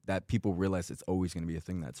that people realize it's always going to be a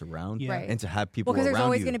thing that's around, and to have people because around there's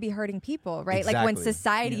always you. going to be hurting people, right? Exactly. Like when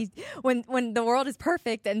society, when the world is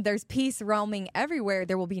perfect and there's peace roaming everywhere,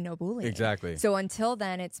 there will be no bullying. Exactly. So until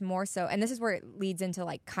then, it's more so, and this is where it leads into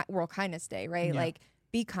like World Kindness Day, right? Like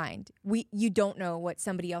be kind. You don't know what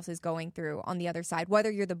somebody else is going through on the other side,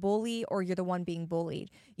 whether you're the bully or you're the one being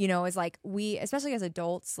bullied. You know, it's like we, especially as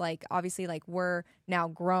adults, like obviously like we're now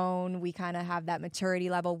grown. We kind of have that maturity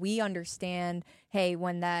level. We understand, hey,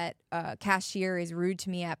 when that cashier is rude to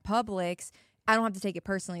me at Publix, I don't have to take it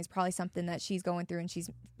personally. It's probably something that she's going through and she's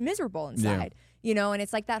miserable inside, you know? And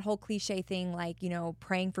it's like that whole cliche thing, like, you know,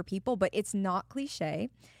 praying for people, but it's not cliche.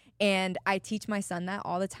 And I teach my son that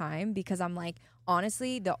all the time because I'm like,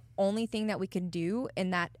 honestly, the only thing that we can do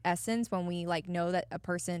in that essence when we like know that a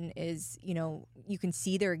person is, you know, you can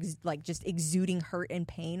see they're like just exuding hurt and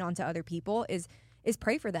pain onto other people is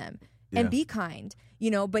pray for them and be kind,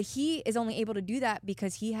 you know, but he is only able to do that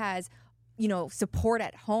because he has, you know, support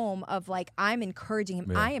at home of like, I'm encouraging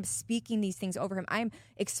him. I am speaking these things over him. I'm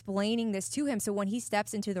explaining this to him. So when he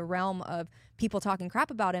steps into the realm of people talking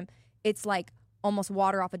crap about him, it's like almost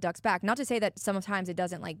water off a duck's back. Not to say that sometimes it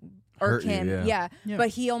doesn't like irk him. But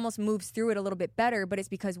he almost moves through it a little bit better, but it's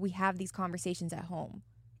because we have these conversations at home.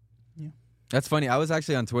 Yeah. That's funny. I was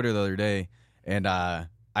actually on Twitter the other day and I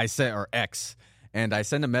sent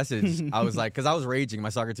a message. I was like, because I was raging. My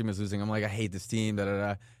soccer team was losing. I'm like, I hate this team. Da, da,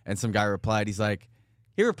 da. And some guy replied.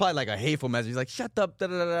 He replied like a hateful message. He's like, shut up. Da,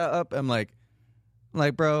 da, da, da, up. I'm like,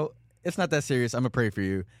 bro, it's not that serious. I'm gonna pray for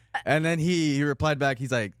you. And then he replied back.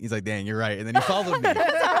 He's like, dang, you're right. And then he followed me.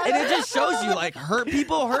 And it just shows you, like, hurt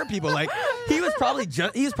people. Like, he was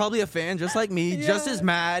probably a fan just like me, just as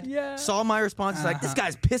mad. Yeah. Saw my response. He's like, this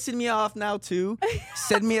guy's pissing me off now too.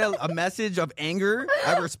 Send me a message of anger.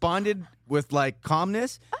 I responded with like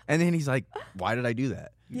calmness. And then he's like, why did I do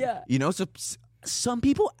that? Yeah. You know, so some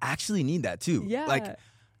people actually need that too. Yeah. Like,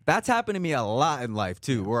 that's happened to me a lot in life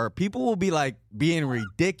too, where people will be like being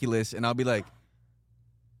ridiculous and I'll be like,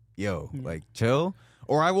 yo, like, chill.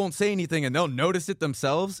 Or I won't say anything and they'll notice it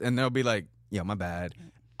themselves and they'll be like, yeah, my bad.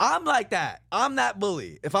 I'm like that. I'm that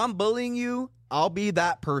bully. If I'm bullying you, I'll be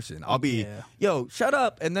that person. I'll be, yo, shut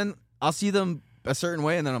up. And then I'll see them a certain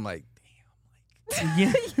way and then I'm like,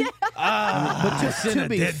 Yeah. But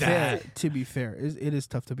to be fair, it is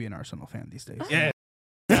tough to be an Arsenal fan these days. Yeah.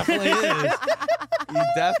 Definitely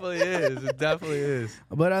is. It definitely is.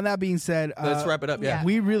 But on that being said, let's wrap it up. Yeah.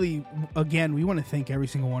 We really, again, we want to thank every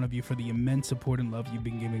single one of you for the immense support and love you've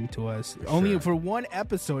been giving to us. Only for one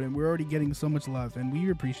episode, and we're already getting so much love, and we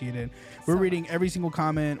appreciate it. We're reading every single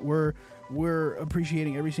comment. We're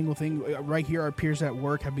appreciating every single thing. Right here, our peers at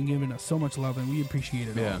work have been giving us so much love, and we appreciate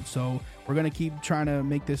it all. So we're going to keep trying to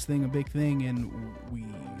make this thing a big thing, and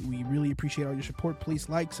we really appreciate all your support. Please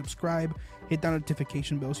like, subscribe, hit that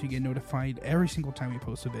notification bell so you get notified every single time we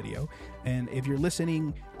post a video. And if you're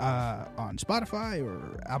listening on Spotify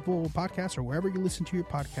or Apple Podcasts or wherever you listen to your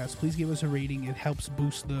podcast, please give us a rating. It helps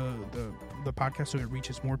boost the podcast so it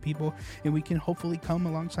reaches more people, and we can hopefully come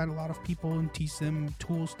alongside a lot of people and teach them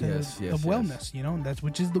tools of wellness. You know,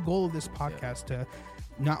 which is the goal of this podcast, to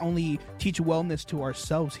not only teach wellness to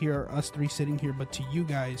ourselves here, us three sitting here, but to you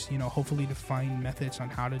guys, you know, hopefully to find methods on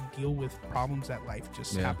how to deal with problems that life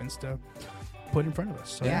just happens to put in front of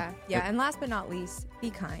us. So, and last but not least,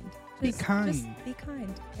 be kind. Be kind. Just be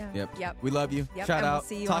kind. Yeah. Yep. We love you. Yep. Shout and out. We'll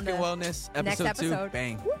see you Talkin on the Wellness, next episode 2. episode.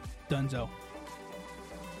 Bang. Dunzo.